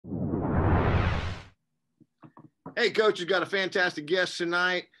Hey, Coach, you've got a fantastic guest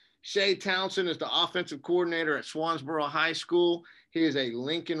tonight. Shea Townsend is the offensive coordinator at Swansboro High School. He is a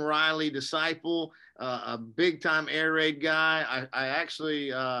Lincoln Riley disciple, a big-time air raid guy. I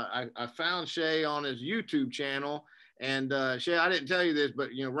actually found Shea on his YouTube channel. And Shea, I didn't tell you this, but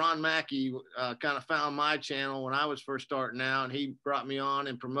Ron Mackey kind of found my channel when I was first starting out, and he brought me on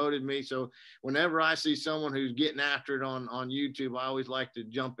and promoted me. So whenever I see someone who's getting after it on YouTube, I always like to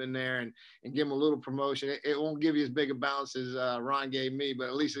jump in there and give them a little promotion. It won't give you as big a bounce as Ron gave me, but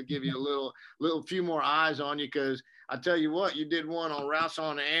at least it'll give you a little few more eyes on you. Because I tell you what, you did one on Routes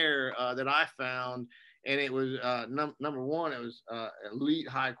on Air that I found, and it was number one, it was elite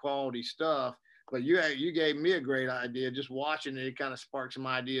high quality stuff. But you gave me a great idea. Just watching it, it kind of sparked some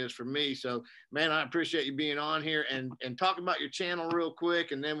ideas for me. So, man, I appreciate you being on here and talk about your channel real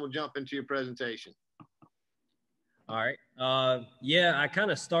quick, and then we'll jump into your presentation. All right. Yeah, I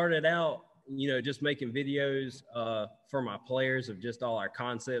kind of started out, just making videos for my players of just all our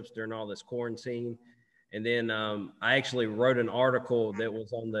concepts during all this quarantine. And then I actually wrote an article that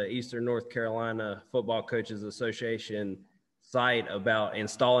was on the Eastern North Carolina Football Coaches Association site about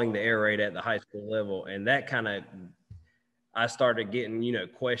installing the AirRaid at the high school level. And that I started getting,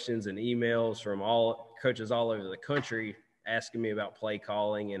 questions and emails from all coaches all over the country asking me about play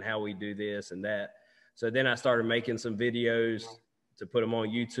calling and how we do this and that. So then I started making some videos to put them on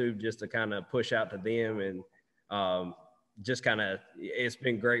YouTube just to kind of push out to them. And it's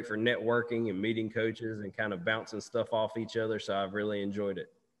been great for networking and meeting coaches and kind of bouncing stuff off each other. So I've really enjoyed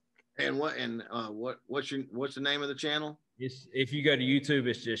it. And what's the name of the channel? If you go to YouTube,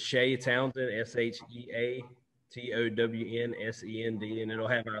 it's just Shea Townsend, SheaTownsend, and it'll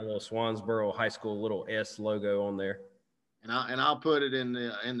have our little Swansboro High School little S logo on there. And I'll put it in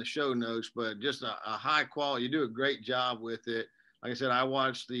the show notes. But just a high quality. You do a great job with it. Like I said, I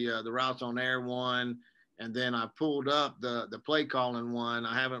watched the Routes on Air one, and then I pulled up the play calling one.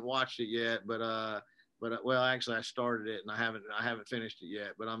 I haven't watched it yet, but well, actually I started it and I haven't finished it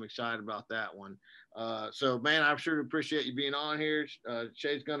yet, but I'm excited about that one. So man, I sure appreciate you being on here.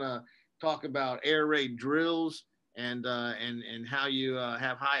 Shea's gonna talk about air raid drills and how you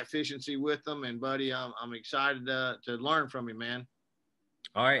have high efficiency with them. And buddy, I'm excited to learn from you, man.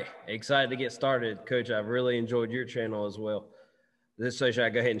 All right, excited to get started, Coach. I've really enjoyed your channel as well. So should I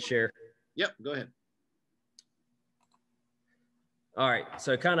go ahead and share? Yep, go ahead. All right,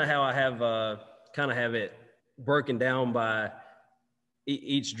 so kind of how I have it broken down by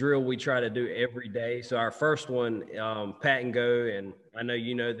each drill we try to do every day. So our first one, pat and go, and I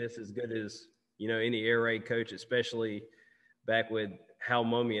know this as good as any air raid coach, especially back with Hal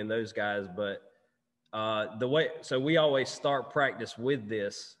Mummy and those guys. But so we always start practice with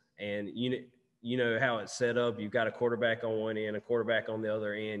this, and you know how it's set up. You've got a quarterback on one end, a quarterback on the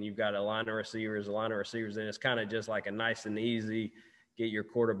other end. You've got a line of receivers, and it's kind of just like a nice and easy, get your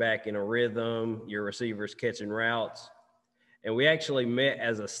quarterback in a rhythm, your receivers catching routes. And we actually met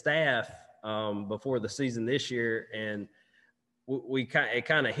as a staff before the season this year, and it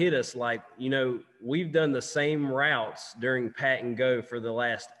kind of hit us like, we've done the same routes during pat and go for the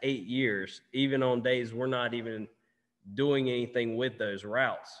last 8 years, even on days we're not even doing anything with those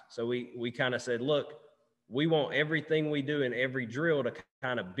routes. So we kind of said, look, we want everything we do in every drill to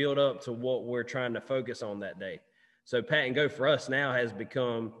kind of build up to what we're trying to focus on that day. So pat and go for us now has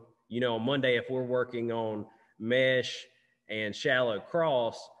become, on Monday, if we're working on mesh and shallow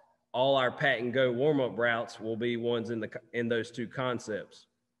cross, all our pat and go warm-up routes will be ones in those two concepts.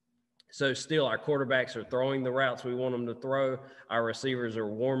 So still our quarterbacks are throwing the routes we want them to throw. Our receivers are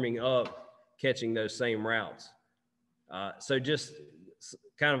warming up, catching those same routes. So just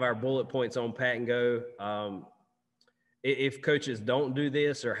kind of our bullet points on pat and go. If coaches don't do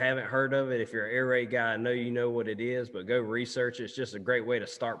this or haven't heard of it, if you're an air raid guy, I know you know what it is, but go research it. It's just a great way to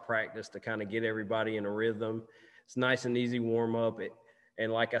start practice to kind of get everybody in a rhythm. It's nice and easy warm up.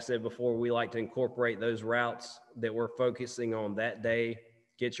 And like I said before, we like to incorporate those routes that we're focusing on that day.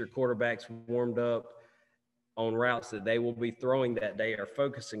 Get your quarterbacks warmed up on routes that they will be throwing that day or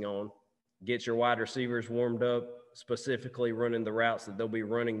focusing on. Get your wide receivers warmed up, specifically running the routes that they'll be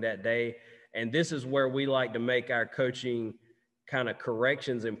running that day. And this is where we like to make our coaching kind of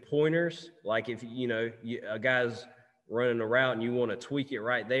corrections and pointers. Like if, a guy's running a route and you want to tweak it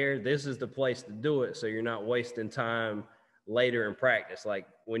right there, this is the place to do it so you're not wasting time later in practice. Like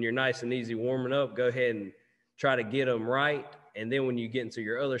when you're nice and easy warming up, go ahead and try to get them right. And then when you get into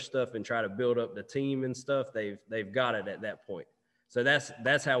your other stuff and try to build up the team and stuff, they've got it at that point. So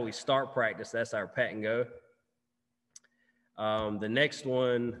that's how we start practice. That's our pat and go. The next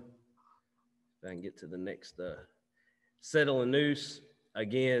one, if I can get to the next, settle a noose.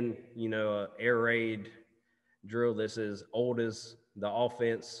 Again, air raid drill that's as old as the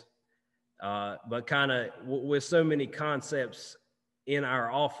offense. But kind of with so many concepts in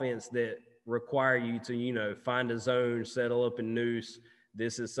our offense that require you to, you know, find a zone, settle up and noose.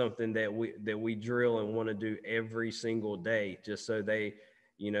 This is something that we drill and want to do every single day, just so they,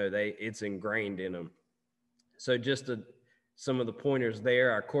 you know, it's ingrained in them. So just some of the pointers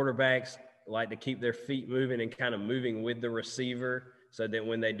there. Our quarterbacks like to keep their feet moving and kind of moving with the receiver, so that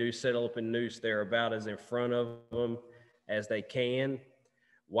when they do settle up and noose, they're about as in front of them as they can.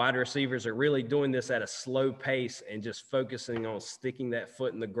 Wide receivers are really doing this at a slow pace and just focusing on sticking that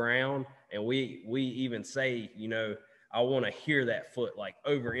foot in the ground. And we even say, you know, I want to hear that foot, like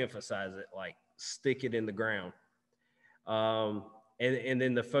overemphasize it, like stick it in the ground. And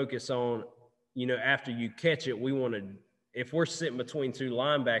then the focus on, you know, after you catch it, we want to, if we're sitting between two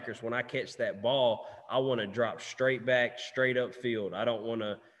linebackers, when I catch that ball, I want to drop straight back, straight up field. I don't want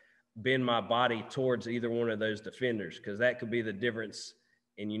to bend my body towards either one of those defenders, because that could be the difference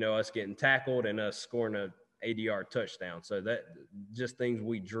in, you know, us getting tackled and us scoring a 80-yard touchdown. So that just things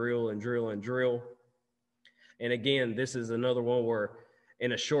we drill and drill and drill. And again, this is another one where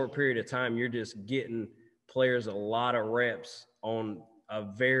in a short period of time, you're just getting players a lot of reps on a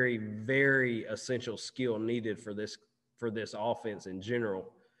very, very essential skill needed for this offense in general.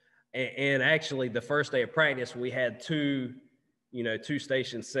 And actually, the first day of practice, we had two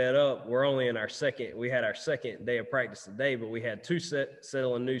stations set up. We're only in we had our second day of practice today, but we had two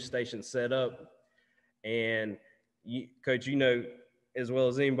settle and noose stations set up. And Coach, you know, as well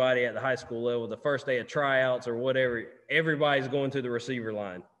as anybody at the high school level, the first day of tryouts or whatever, everybody's going to the receiver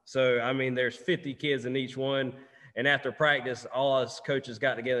line. So, I mean, there's 50 kids in each one. And after practice, all us coaches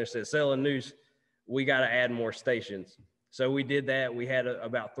got together and said, settle and noose, we got to add more stations. So we did that. We had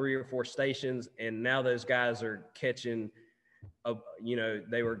about 3 or 4 stations, and now those guys are catching, you know,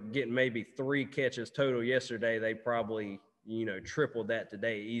 they were getting maybe 3 catches total yesterday. They probably, you know, tripled that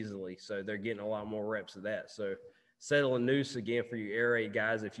today easily. So they're getting a lot more reps of that. So settle and noose, again, for you AirRaid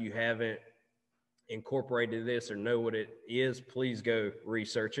guys, if you haven't incorporated this or know what it is, please go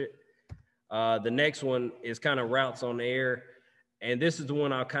research it. The next one is kind of routes on air. And this is the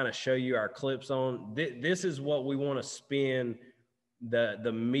one I'll kind of show you our clips on. This is what we want to spend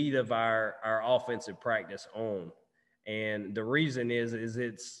the meat of our offensive practice on. And the reason is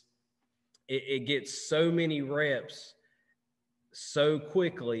it gets so many reps so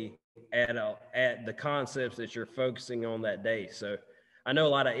quickly at the concepts that you're focusing on that day. So I know a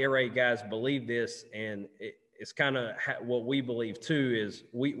lot of AirRaid guys believe this, and it's kind of what we believe too, is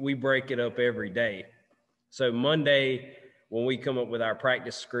we break it up every day. So Monday, when we come up with our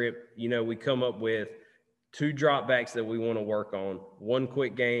practice script, you know, we come up with 2 dropbacks that we want to work on, 1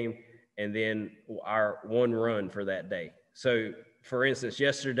 quick game, and then our 1 run for that day. So, for instance,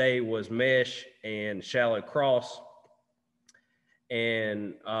 yesterday was mesh and shallow cross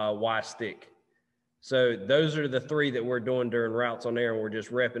and Y stick. So those are the 3 that we're doing during routes on air, and we're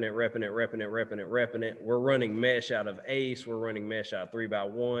just repping it. We're running mesh out of ace. We're running mesh out of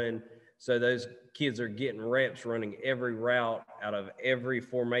 3x1. So those kids are getting reps running every route out of every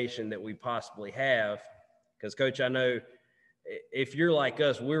formation that we possibly have. Because, Coach, I know if you're like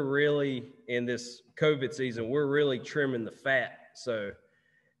us, we're really, in this COVID season, we're really trimming the fat. So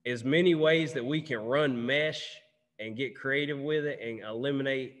as many ways that we can run mesh and get creative with it and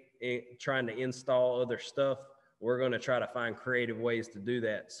eliminate trying to install other stuff, we're going to try to find creative ways to do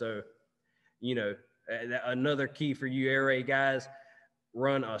that. So, you know, another key for you AirRaid guys,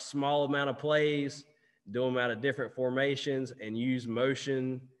 run a small amount of plays, do them out of different formations, and use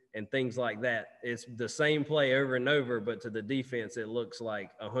motion and things like that. It's the same play over and over, but to the defense, it looks like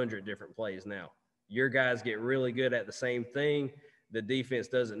 100 different plays now. Your guys get really good at the same thing. The defense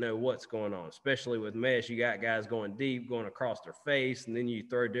doesn't know what's going on, especially with mesh. You got guys going deep, going across their face, and then you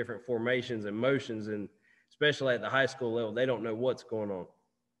throw different formations and motions, and especially at the high school level, they don't know what's going on.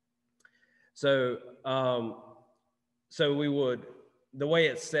 So, the way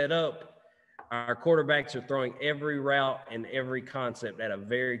it's set up, our quarterbacks are throwing every route and every concept at a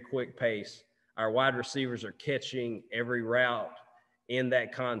very quick pace. Our wide receivers are catching every route in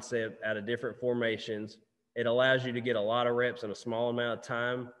that concept out of different formations. It allows you to get a lot of reps in a small amount of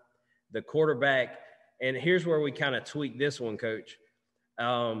time. The quarterback, and here's where we kind of tweak this one, Coach.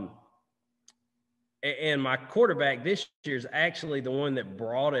 And my quarterback this year is actually the one that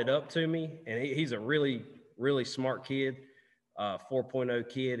brought it up to me, and he's a really, really smart kid. 4.0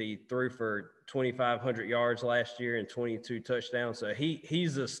 kid. He threw for 2,500 yards last year and 22 touchdowns. So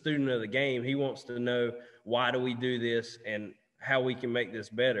he's a student of the game. He wants to know, why do we do this and how we can make this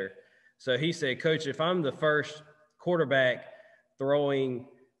better. So he said, Coach, if I'm the first quarterback throwing,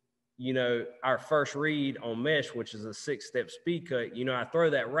 you know, our first read on mesh, which is a 6-step speed cut, you know, I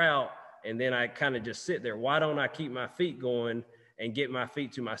throw that route and then I kind of just sit there. Why don't I keep my feet going and get my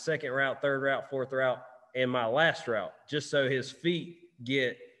feet to my second route, third route, fourth route, and my last route, just so his feet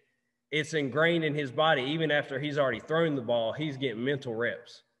it's ingrained in his body. Even after he's already thrown the ball, he's getting mental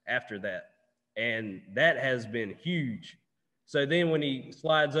reps after that. And that has been huge. So then when he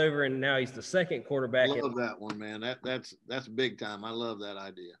slides over and now he's the second quarterback. I love that one, man. That's big time. I love that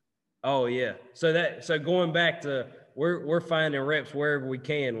idea. Oh yeah. So going back to we're finding reps wherever we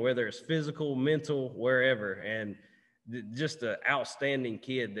can, whether it's physical, mental, wherever. And just an outstanding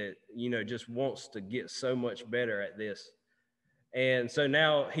kid that, you know, just wants to get so much better at this. And so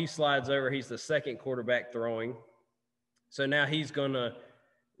now he slides over. He's the second quarterback throwing. So now he's going to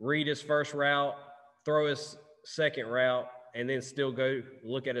read his first route, throw his second route, and then still go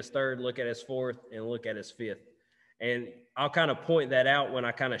look at his third, look at his fourth, and look at his fifth. And I'll kind of point that out when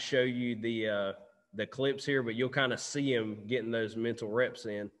I kind of show you the clips here, but you'll kind of see him getting those mental reps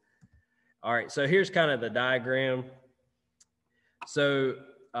in. All right, so here's kind of the diagram. So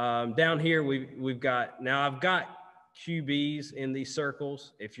down here we've got, now I've got QBs in these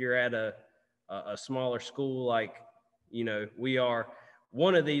circles. If you're at a smaller school like, you know, we are,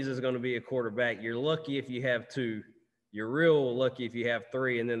 one of these is going to be a quarterback. You're lucky if you have two. You're real lucky if you have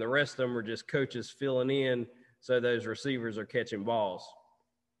three, and then the rest of them are just coaches filling in so those receivers are catching balls.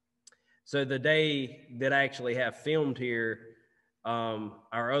 So the day that I actually have filmed here,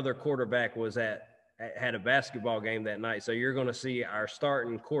 our other quarterback had a basketball game that night. So you're going to see our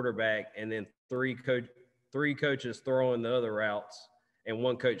starting quarterback and then three coaches throwing the other routes and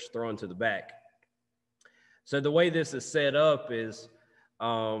one coach throwing to the back. So the way this is set up is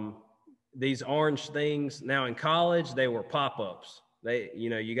these orange things. Now in college, they were pop-ups. You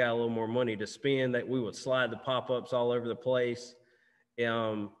know, you got a little more money to spend. That we would slide the pop-ups all over the place.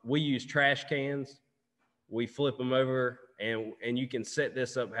 We use trash cans. We flip them over, and you can set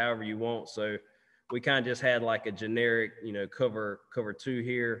this up however you want. So we kind of just had like a generic, you know, cover two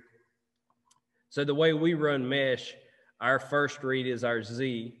here. So the way we run mesh, our first read is our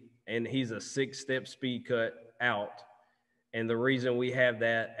Z, and he's a 6-step speed cut out. And the reason we have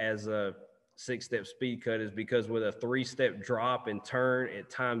that as a 6-step speed cut is because with a 3-step drop and turn, it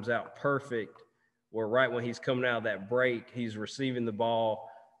times out perfect, where right when he's coming out of that break, he's receiving the ball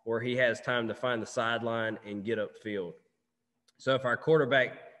where he has time to find the sideline and get upfield. So if our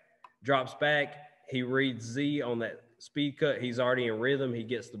quarterback drops back, he reads Z on that speed cut, he's already in rhythm, he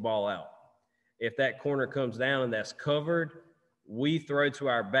gets the ball out. If that corner comes down and that's covered, we throw to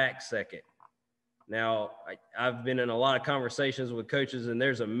our back second. Now, I've been in a lot of conversations with coaches, and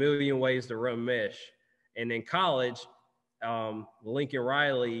there's a million ways to run mesh. And in college, Lincoln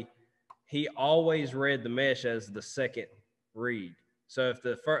Riley, he always read the mesh as the second read. So if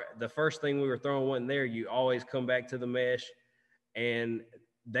the first thing we were throwing wasn't there, you always come back to the mesh, and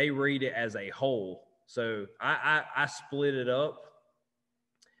they read it as a whole. So I split it up,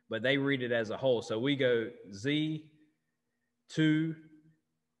 but they read it as a whole. So we go Z, 2,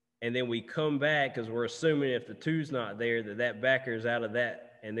 and then we come back because we're assuming if the 2's not there, that backer's out of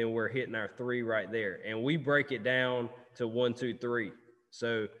that, and then we're hitting our 3 right there. And we break it down to 1, 2, 3.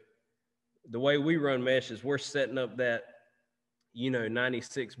 So the way we run mesh is we're setting up that, you know,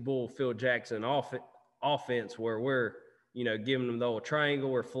 96 Bull Phil Jackson offense where we're, you know, giving them the old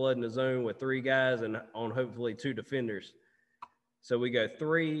triangle. We're flooding the zone with 3 guys and on hopefully 2 defenders. So we go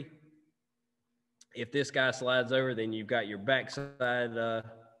 3. If this guy slides over, then you've got your backside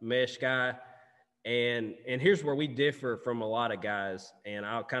mesh guy. And here's where we differ from a lot of guys. And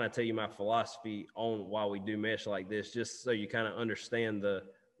I'll kind of tell you my philosophy on why we do mesh like this, just so you kind of understand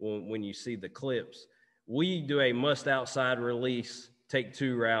when you see the clips. We do a must outside release, take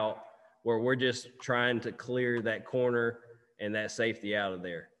 2 route where we're just trying to clear that corner and that safety out of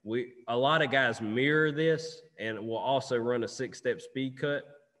there. A lot of guys mirror this and will also run a 6-step speed cut.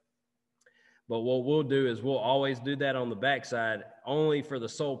 But what we'll do is we'll always do that on the backside only for the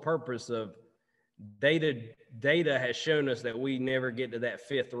sole purpose of data has shown us that we never get to that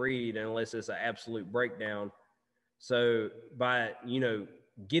 5th read unless it's an absolute breakdown. So by, you know,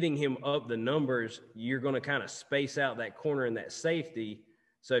 getting him up the numbers, you're going to kind of space out that corner and that safety.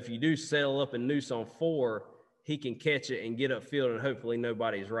 So if you do settle up and noose on 4, he can catch it and get upfield, and hopefully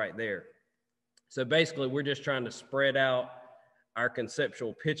nobody's right there. So basically, we're just trying to spread out our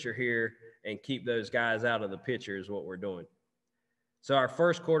conceptual picture here and keep those guys out of the picture is what we're doing. So our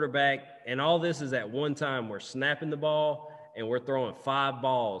first quarterback, and all this is at one time, we're snapping the ball and we're throwing 5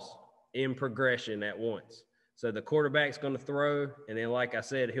 balls in progression at once. So the quarterback's going to throw, and then like I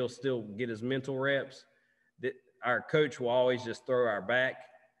said, he'll still get his mental reps. Our coach will always just throw our back.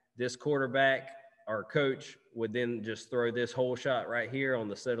 this quarterback or coach would then just throw this whole shot right here on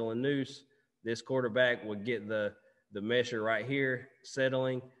the settling noose. This quarterback would get the measure right here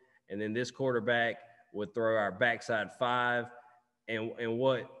settling, and then this quarterback would throw our backside 5. And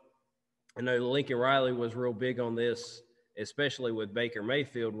what I know Lincoln Riley was real big on this, especially with Baker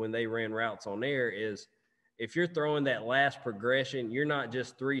Mayfield when they ran routes on air, is if you're throwing that last progression, you're not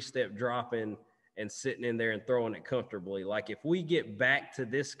just 3-step dropping and sitting in there and throwing it comfortably. Like if we get back to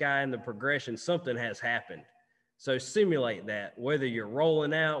this guy in the progression, something has happened. So simulate that, whether you're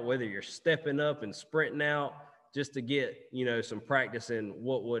rolling out, whether you're stepping up and sprinting out, just to get, you know, some practice in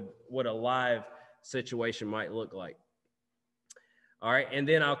what a live situation might look like. All right, and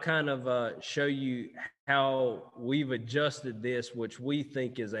then I'll kind of show you how we've adjusted this, which we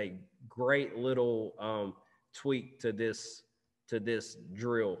think is a great little tweak to this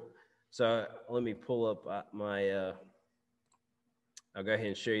drill. So let me pull up my, I'll go ahead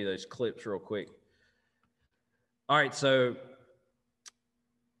and show you those clips real quick. All right, so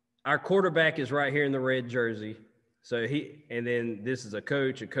our quarterback is right here in the red jersey. So and then this is a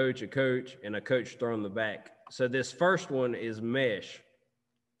coach, and a coach throwing the back. So this first one is mesh.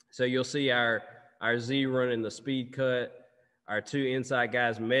 So you'll see our Z running the speed cut, our 2 inside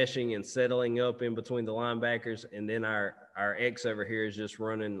guys meshing and settling up in between the linebackers, and then our X over here is just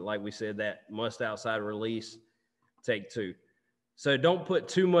running, like we said, that must outside release, take 2. So don't put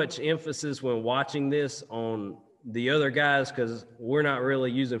too much emphasis when watching this on the other guys, because we're not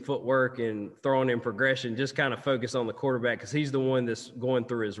really using footwork and throwing in progression. Just kind of focus on the quarterback because he's the one that's going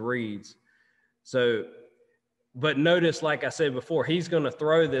through his reads. So, but notice, like I said before, he's going to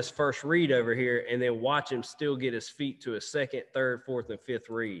throw this first read over here and then watch him still get his feet to a second, third, fourth, and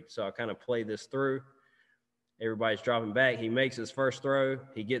fifth read. So I kind of play this through. Everybody's dropping back. He makes his first throw.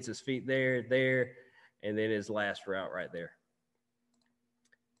 He gets his feet there, and then his last route right there.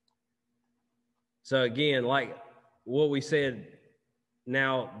 So again, like what we said,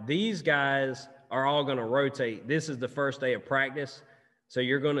 now these guys are all going to rotate. This is the first day of practice. So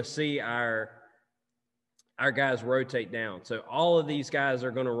you're going to see our guys rotate down. So all of these guys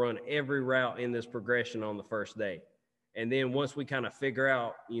are going to run every route in this progression on the first day. And then once we kind of figure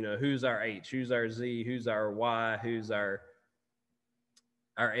out, you know, who's our H, who's our Z, who's our Y, who's our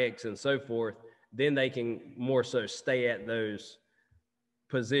X, and so forth, then they can more so stay at those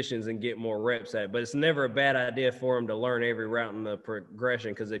positions and get more reps at it. But it's never a bad idea for them to learn every route in the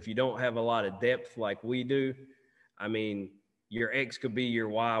progression, because if you don't have a lot of depth like we do, I mean, your X could be your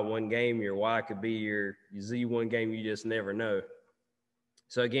Y one game, your Y could be your Z one game, you just never know.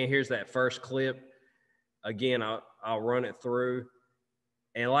 So again, here's that first clip. Again, I'll run it through.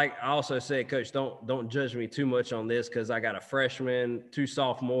 And like I also said, Coach, don't judge me too much on this, because I got a freshman, 2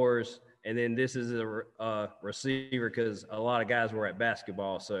 sophomores, and then this is a receiver, because a lot of guys were at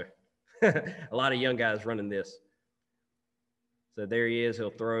basketball. So a lot of young guys running this. So there he is. He'll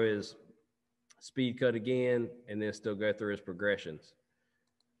throw his speed cut again, and then still go through his progressions.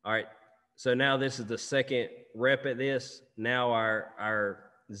 All right. So now this is the second rep at this. Now our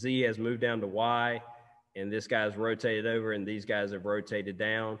Z has moved down to Y, and this guy's rotated over, and these guys have rotated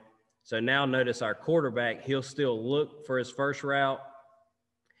down. So now notice our quarterback, he'll still look for his first route.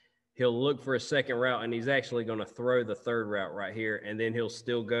 He'll look for a second route, and he's actually going to throw the third route right here, and then he'll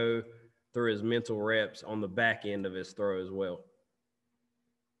still go through his mental reps on the back end of his throw as well.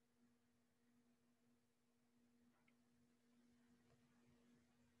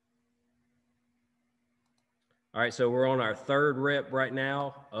 All right, so we're on our third rep right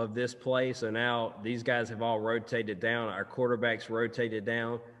now of this play. So now these guys have all rotated down. Our quarterback's rotated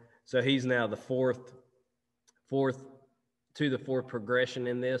down. So he's now the fourth progression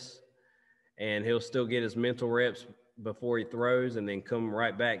in this. And he'll still get his mental reps before he throws, and then come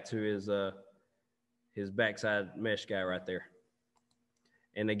right back to his backside mesh guy right there.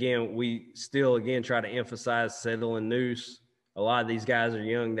 And again, we still, try to emphasize settle and noose. A lot of these guys are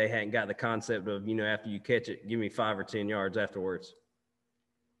young. They hadn't got the concept of, you know, after you catch it, give me 5 or 10 yards afterwards.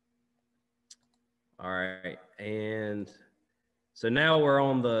 All right. And so now we're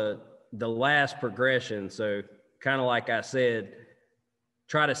on the last progression. So kind of like I said,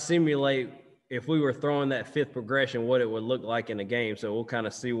 try to simulate if we were throwing that 5th progression, what it would look like in a game. So we'll kind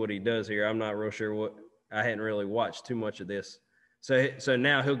of see what he does here. I'm not real sure I hadn't really watched too much of this. So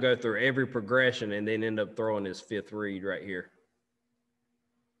now he'll go through every progression and then end up throwing his 5th read right here.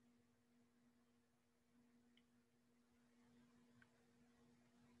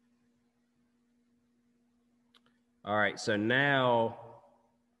 All right, so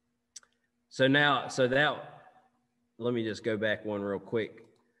that, let me just go back one real quick.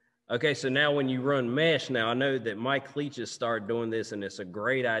 Okay, so now when you run mesh, now I know that Mike Leach has started doing this, and it's a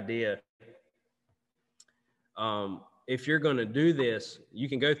great idea. If you're going to do this, you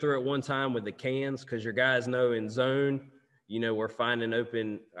can go through it one time with the cans, because your guys know in zone, you know, we're finding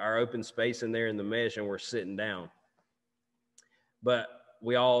our open space in there in the mesh, and we're sitting down. But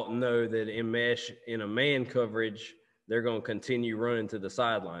we all know that in mesh, in a man coverage, they're going to continue running to the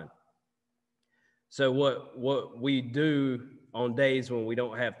sideline. So what we do on days when we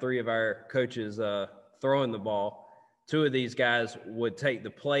don't have three of our coaches throwing the ball, two of these guys would take the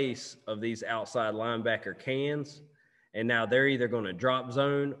place of these outside linebacker cans, and now they're either going to drop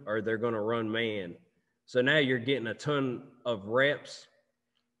zone or they're going to run man. So now you're getting a ton of reps,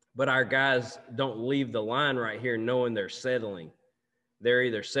 but our guys don't leave the line right here knowing they're settling. They're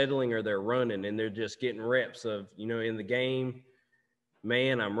either settling or they're running, and they're just getting reps of, you know, in the game,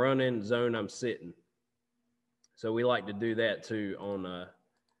 man, I'm running, zone, I'm sitting. So we like to do that too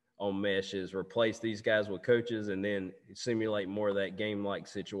on mesh, is replace these guys with coaches and then simulate more of that game-like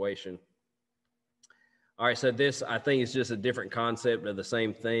situation. All right, so this, I think, is just a different concept of the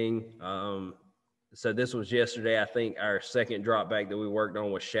same thing. So this was yesterday. I think our second drop back that we worked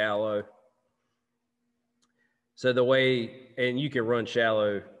on was shallow. So the way, and you can run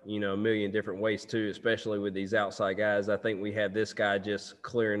shallow, you know, a million different ways too, especially with these outside guys. I think we have this guy just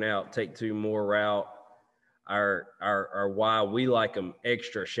clearing out, take two more route. Our why, we like them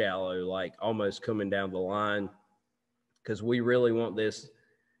extra shallow, like almost coming down the line, because we really want this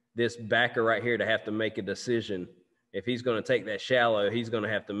backer right here to have to make a decision. If he's going to take that shallow, he's going to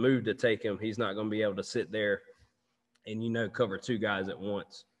have to move to take him. He's not going to be able to sit there and, you know, cover two guys at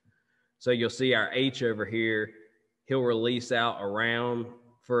once. So you'll see our H over here, he'll release out around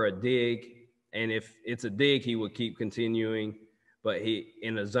for a dig, and if it's a dig, he would keep continuing. But he,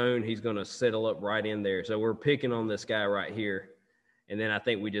 in a zone, he's going to settle up right in there. So we're picking on this guy right here. And then I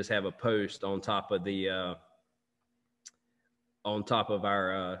think we just have a post on top of the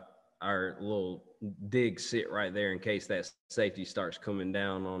our little dig sit right there in case that safety starts coming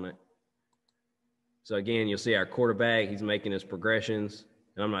down on it. So again, you'll see our quarterback, he's making his progressions.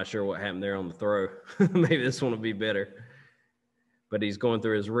 And I'm not sure what happened there on the throw. Maybe this one will be better. But he's going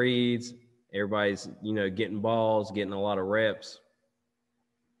through his reads. Everybody's, you know, getting balls, getting a lot of reps.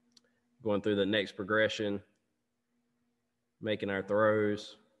 Going through the next progression, making our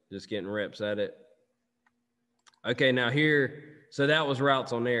throws, just getting reps at it. Okay, now here, so that was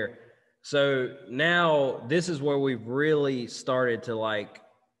routes on there. So now this is where we've really started to like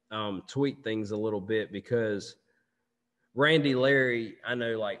tweak things a little bit, because Randy Larry, I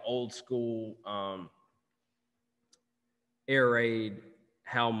know, like old school AirRaid,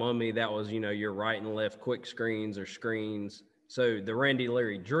 How Mummy, that was, you know, your right and left quick screens or screens. So the Randy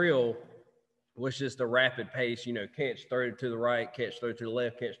Larry drill was just a rapid pace, you know, catch, throw to the right, catch, throw to the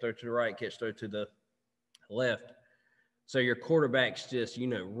left, catch, throw to the right, catch, throw to the left. So your quarterback's just, you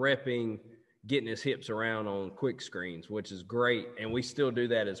know, repping, getting his hips around on quick screens, which is great. And we still do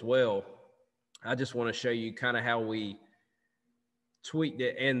that as well. I just want to show you kind of how we tweaked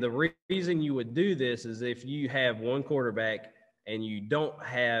it. And the reason you would do this is if you have one quarterback and you don't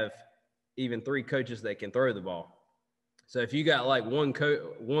have even three coaches that can throw the ball. So if you got like one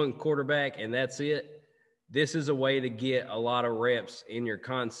quarterback and that's it, this is a way to get a lot of reps in your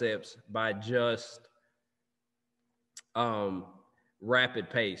concepts by just rapid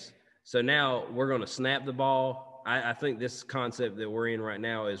pace. So now we're going to snap the ball. I think this concept that we're in right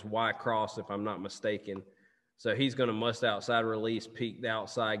now is Y cross, if I'm not mistaken. So he's going to must outside release, peek the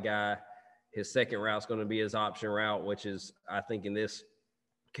outside guy. His second route is going to be his option route, which is, I think in this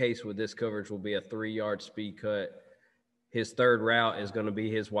case with this coverage, will be a 3-yard speed cut. His third route is going to be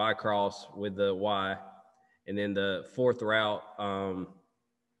his Y cross with the Y. And then the fourth route,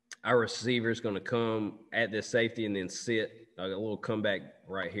 our receiver is going to come at this safety and then sit a little comeback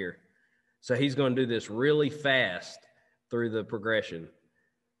right here. So he's going to do this really fast through the progression.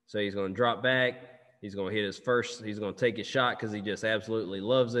 So he's going to drop back. He's going to hit his first. He's going to take his shot because he just absolutely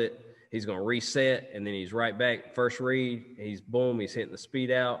loves it. He's going to reset, and then he's right back. First read, he's boom. He's hitting the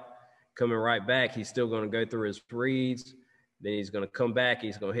speed out. Coming right back, he's still going to go through his reads. Then he's going to come back.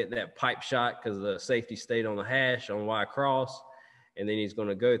 He's going to hit that pipe shot because the safety stayed on the hash on Y cross. And then he's going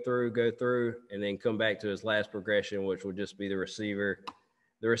to go through, and then come back to his last progression, which will just be the receiver.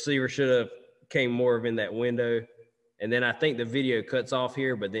 The receiver should have came more of in that window. And then I think the video cuts off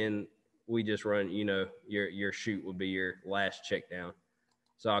here, but then we just run, you know, your shoot would be your last check down.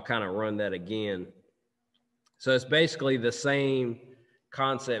 So I'll kind of run that again. So it's basically the same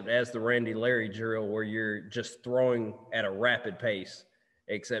concept as the Randy Larry drill, where you're just throwing at a rapid pace,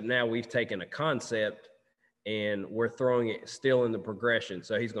 except now we've taken a concept and we're throwing it still in the progression.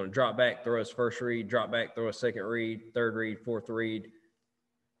 So he's going to drop back, throw his first read, drop back, throw a second read, third read, fourth read.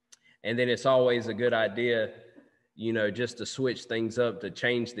 And then it's always a good idea, you know, just to switch things up, to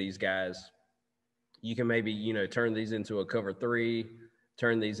change these guys. You can maybe, you know, turn these into a cover 3,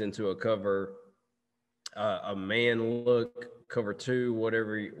 turn these into a cover, a man look, cover 2,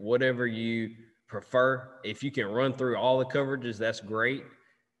 whatever you prefer. If you can run through all the coverages, that's great.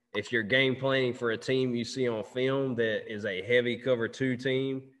 If you're game planning for a team you see on film that is a heavy cover 2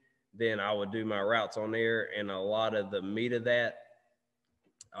 team, then I would do my routes on there, and a lot of the meat of that,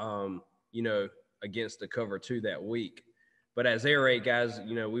 you know, against the cover 2 that week. But as air raid guys,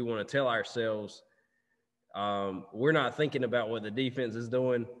 you know, we want to tell ourselves, we're not thinking about what the defense is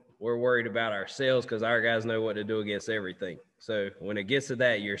doing. We're worried about ourselves, because our guys know what to do against everything. So when it gets to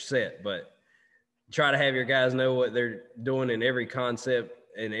that, you're set. But try to have your guys know what they're doing in every concept,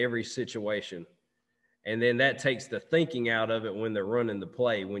 in every situation. And then that takes the thinking out of it when they're running the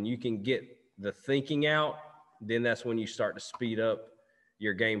play. When you can get the thinking out, then that's when you start to speed up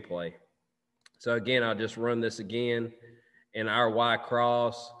your gameplay. So again, I'll just run this again. In our Y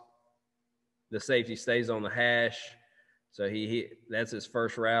cross, the safety stays on the hash. So that's his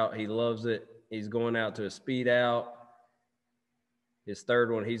first route. He loves it. He's going out to a speed out. His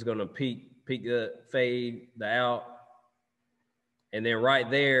third one, he's going to peek the fade, the out. And then right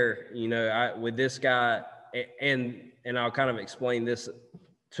there, you know, with this guy, and I'll kind of explain this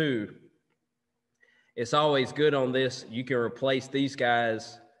too. It's always good on this. You can replace these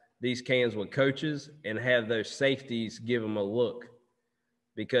guys, these cans, with coaches, and have those safeties give them a look.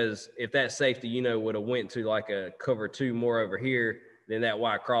 Because if that safety, you know, would have went to like a cover 2 more over here, then that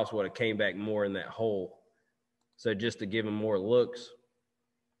Y cross would have came back more in that hole. So just to give him more looks.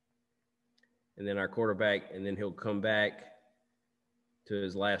 And then our quarterback, and then he'll come back to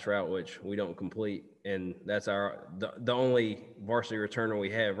his last route, which we don't complete. And that's the only varsity returner we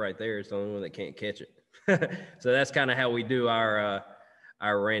have right there. It's the only one that can't catch it. So that's kind of how we do our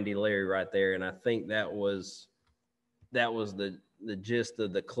Randy Larry right there. And I think that was the gist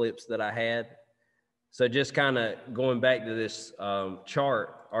of the clips that I had. So just kind of going back to this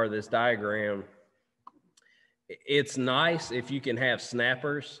chart or this diagram, it's nice if you can have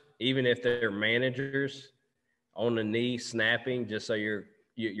snappers, even if they're managers, on the knee snapping, just so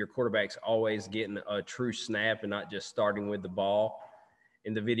your quarterback's always getting a true snap and not just starting with the ball.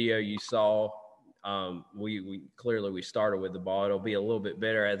 In the video you saw, we clearly started with the ball. It'll be a little bit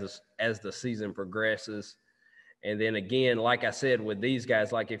better as the season progresses. And then again, like I said, with these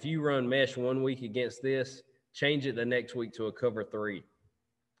guys, like if you run mesh one week against this, change it the next week to a cover 3,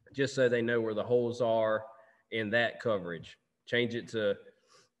 just so they know where the holes are in that coverage. Change it to,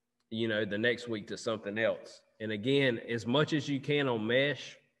 you know, the next week to something else. And again, as much as you can on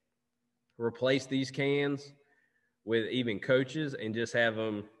mesh, replace these cans with even coaches and just have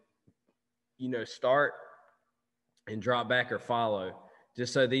them, you know, start and drop back or follow,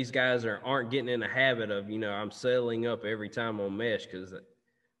 just so these guys aren't getting in the habit of, you know, I'm settling up every time on mesh, because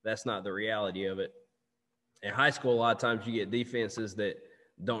that's not the reality of it. In high school, a lot of times you get defenses that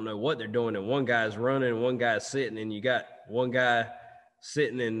don't know what they're doing, and one guy's running, one guy's sitting, and you got one guy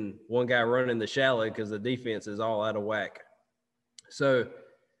sitting and one guy running the shallow because the defense is all out of whack. So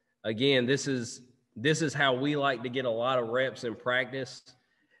again, this is how we like to get a lot of reps in practice.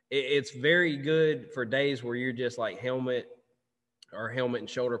 It's very good for days where you're just like helmet and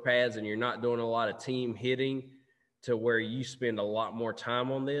shoulder pads, and you're not doing a lot of team hitting, to where you spend a lot more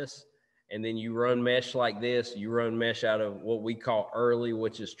time on this. And then you run mesh like this. You run mesh out of what we call early,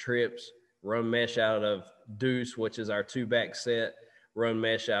 which is trips. Run mesh out of deuce, which is our 2-back set. Run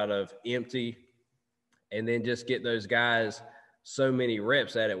mesh out of empty, and then just get those guys so many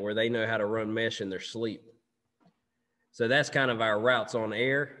reps at it where they know how to run mesh in their sleep. So that's kind of our routes on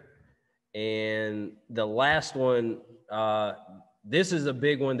air. And the last one, this is a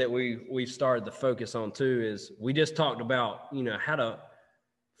big one that we've started to focus on too, is we just talked about, you know, how to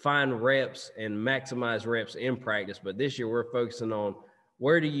find reps and maximize reps in practice. But this year we're focusing on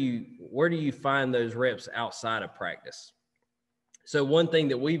where do you find those reps outside of practice? So one thing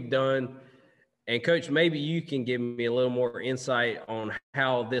that we've done, and Coach, maybe you can give me a little more insight on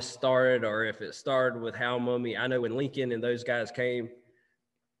how this started, or if it started with Hal Mummy. I know when Lincoln and those guys came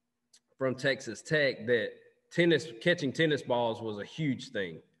from Texas Tech, that catching tennis balls was a huge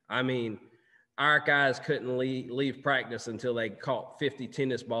thing. I mean, our guys couldn't leave practice until they caught 50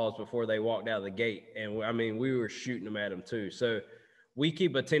 tennis balls before they walked out of the gate. And I mean, we were shooting them at them too. So we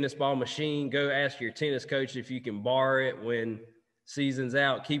keep a tennis ball machine. Go ask your tennis coach if you can borrow it when season's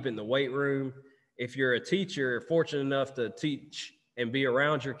out. Keep it in the weight room. If you're a teacher, fortunate enough to teach and be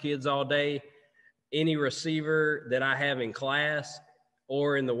around your kids all day, any receiver that I have in class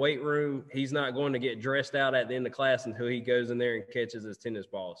or in the weight room, he's not going to get dressed out at the end of class until he goes in there and catches his tennis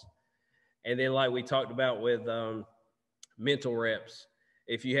balls. And then like we talked about with mental reps,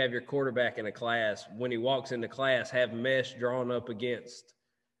 if you have your quarterback in a class, when he walks into class, have mesh drawn up against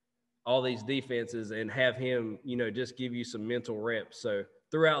all these defenses and have him, you know, just give you some mental reps. So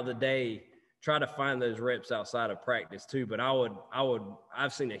throughout the day, try to find those reps outside of practice too. But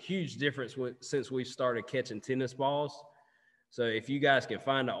I've seen a huge difference since we started catching tennis balls. So if you guys can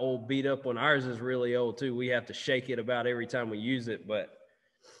find an old beat up one, ours is really old too. We have to shake it about every time we use it, but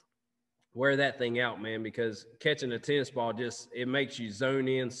wear that thing out, man, because catching a tennis ball it makes you zone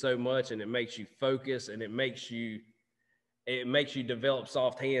in so much, and it makes you focus, and it makes you develop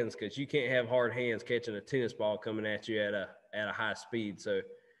soft hands, because you can't have hard hands catching a tennis ball coming at you at a high speed. So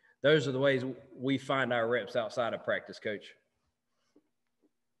those are the ways we find our reps outside of practice, Coach.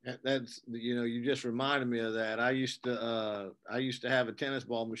 That's, you know, you just reminded me of that. I used to have a tennis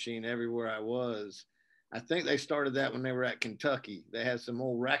ball machine everywhere I was. I think they started that when they were at Kentucky. They had some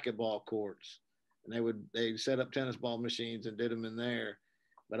old racquetball courts, and they set up tennis ball machines and did them in there.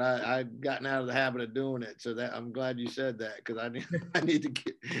 But I'd gotten out of the habit of doing it, so that I'm glad you said that, because I need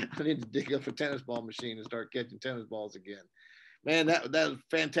to dig up a tennis ball machine and start catching tennis balls again. Man, that was a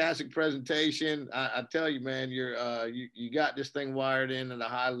fantastic presentation. I tell you, man, you got this thing wired in at a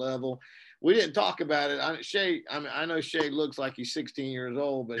high level. We didn't talk about it. Shea, I know Shea looks like he's 16 years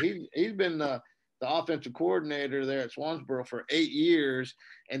old, but he's been the offensive coordinator there at Swansboro for 8 years.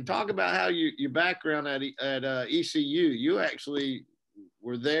 And talk about how your background at ECU. You actually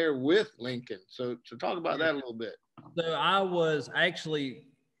were there with Lincoln. So talk about that a little bit. So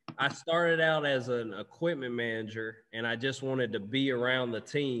I started out as an equipment manager, and I just wanted to be around the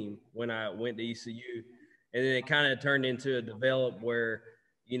team when I went to ECU. And then it kind of turned into a develop where,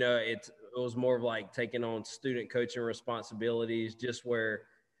 you know, it was more of like taking on student coaching responsibilities, just where,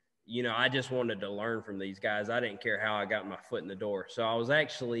 you know, I just wanted to learn from these guys. I didn't care how I got my foot in the door. So I was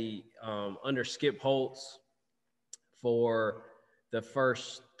actually under Skip Holtz for the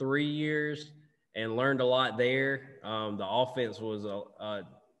first 3 years and learned a lot there. The offense was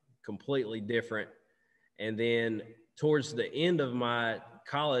completely different. And then towards the end of my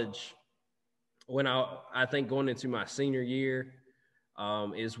college, when I think going into my senior year,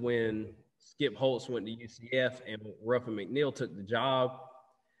 is when Skip Holtz went to UCF and Ruffin McNeil took the job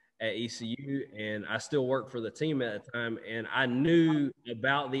at ECU, and I still worked for the team at the time. And I knew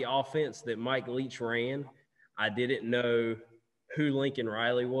about the offense that Mike Leach ran. I didn't know who Lincoln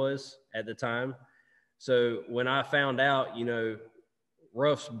Riley was at the time. So when I found out, you know,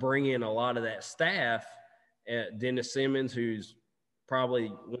 Ruff's bringing a lot of that staff, Dennis Simmons, who's probably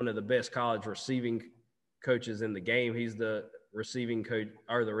one of the best college receiving coaches in the game. He's the receiving coach,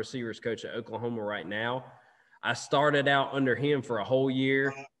 or the receivers coach at Oklahoma right now. I started out under him for a whole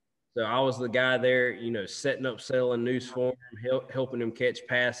year. So I was the guy there, you know, setting up, selling news for him, helping him catch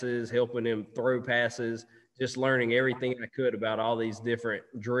passes, helping him throw passes, just learning everything I could about all these different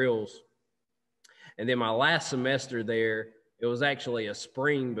drills. And then my last semester there, it was actually a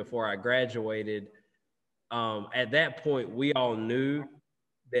spring before I graduated. At that point, we all knew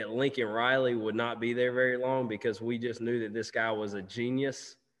that Lincoln Riley would not be there very long, because we just knew that this guy was a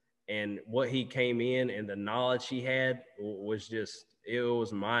genius, and what he came in and the knowledge he had was just, it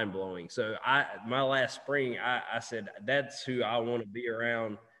was mind blowing. So my last spring, I said, that's who I want to be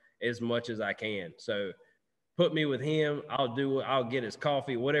around as much as I can. So put me with him. I'll get his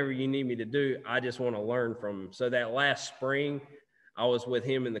coffee, whatever you need me to do. I just want to learn from him. So that last spring, I was with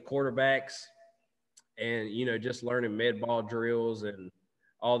him in the quarterbacks, and, you know, just learning med ball drills and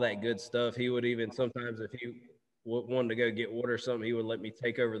all that good stuff. He would even sometimes, if he wanted to go get water or something, he would let me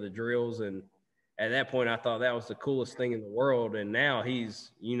take over the drills. And at that point, I thought that was the coolest thing in the world. And now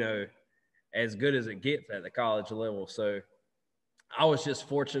he's, you know, as good as it gets at the college level. So I was just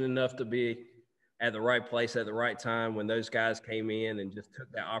fortunate enough to be at the right place at the right time when those guys came in, and just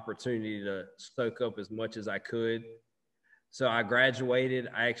took that opportunity to soak up as much as I could. So I graduated.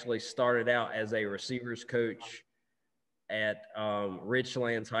 I actually started out as a receivers coach at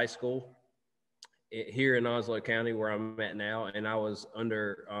Richlands High School here in Oslo County, where I'm at now. And I was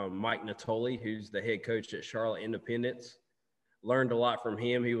under Mike Natoli, who's the head coach at Charlotte Independence. Learned a lot from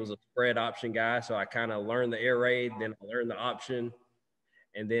him. He was a spread option guy, so I kind of learned the AirRaid, then I learned the option.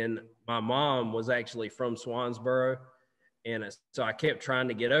 And then my mom was actually from Swansboro, and so I kept trying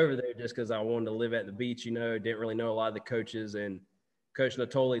to get over there just because I wanted to live at the beach, you know, didn't really know a lot of the coaches. And Coach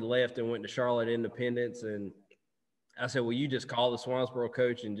Natoli left and went to Charlotte Independence, and I said, well, you just call the Swansboro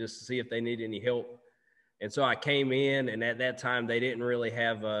coach and just see if they need any help. And so I came in, and at that time they didn't really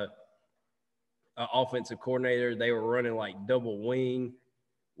have a offensive coordinator. They were running like double wing.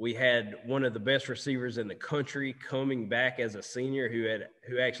 We had one of the best receivers in the country coming back as a senior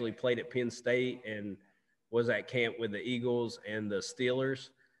who actually played at Penn State and was at camp with the Eagles and the Steelers.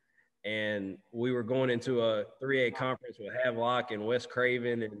 And we were going into a 3A conference with Havelock and Wes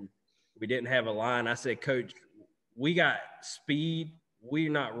Craven, and we didn't have a line. I said, Coach, we got speed. We're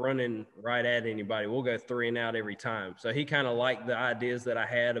not running right at anybody. We'll go 3 and out every time. So he kind of liked the ideas that I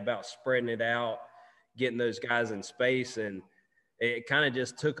had about spreading it out, getting those guys in space, and it kind of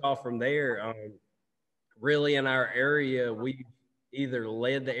just took off from there. Really, in our area, we either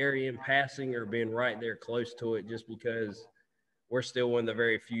led the area in passing or been right there close to it, just because we're still one of the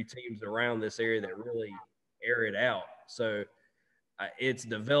very few teams around this area that really air it out. So it's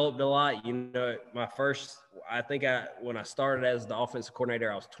developed a lot. You know, when I started as the offensive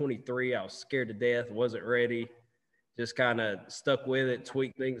coordinator, I was 23. I was scared to death, wasn't ready, just kind of stuck with it,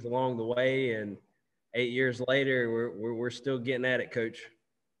 tweaked things along the way. And 8 years later, we're still getting at it, Coach.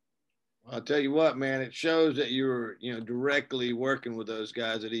 I'll tell you what, man, it shows that you're, directly working with those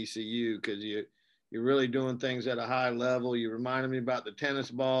guys at ECU, because you're really doing things at a high level. You reminded me about the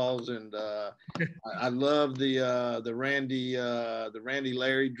tennis balls, and I love the Randy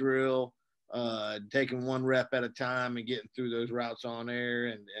Larry drill, taking one rep at a time and getting through those routes on air.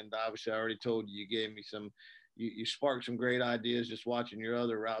 And obviously, I already told you, you gave me you sparked some great ideas just watching your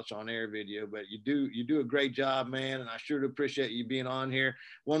other routes on air video. But you do a great job, man, and I sure do appreciate you being on here.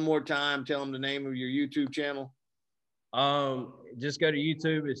 One more time, tell them the name of your YouTube channel. Just go to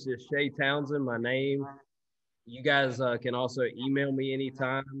YouTube. It's just Shea Townsend, my name. You guys can also email me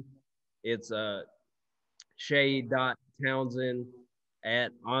anytime. It's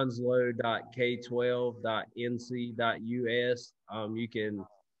shay.townsend@onslow.k12.nc.us. You can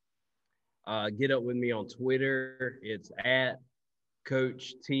get up with me on Twitter. It's at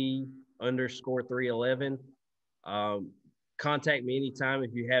Coach T_311. Contact me anytime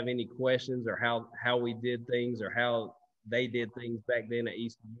if you have any questions or how we did things or how they did things back then at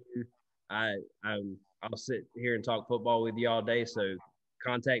ECU. I'll sit here and talk football with you all day. So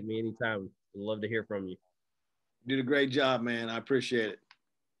contact me anytime. I'd love to hear from you. You did a great job, man. I appreciate it.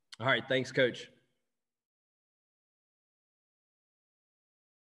 All right. Thanks, Coach.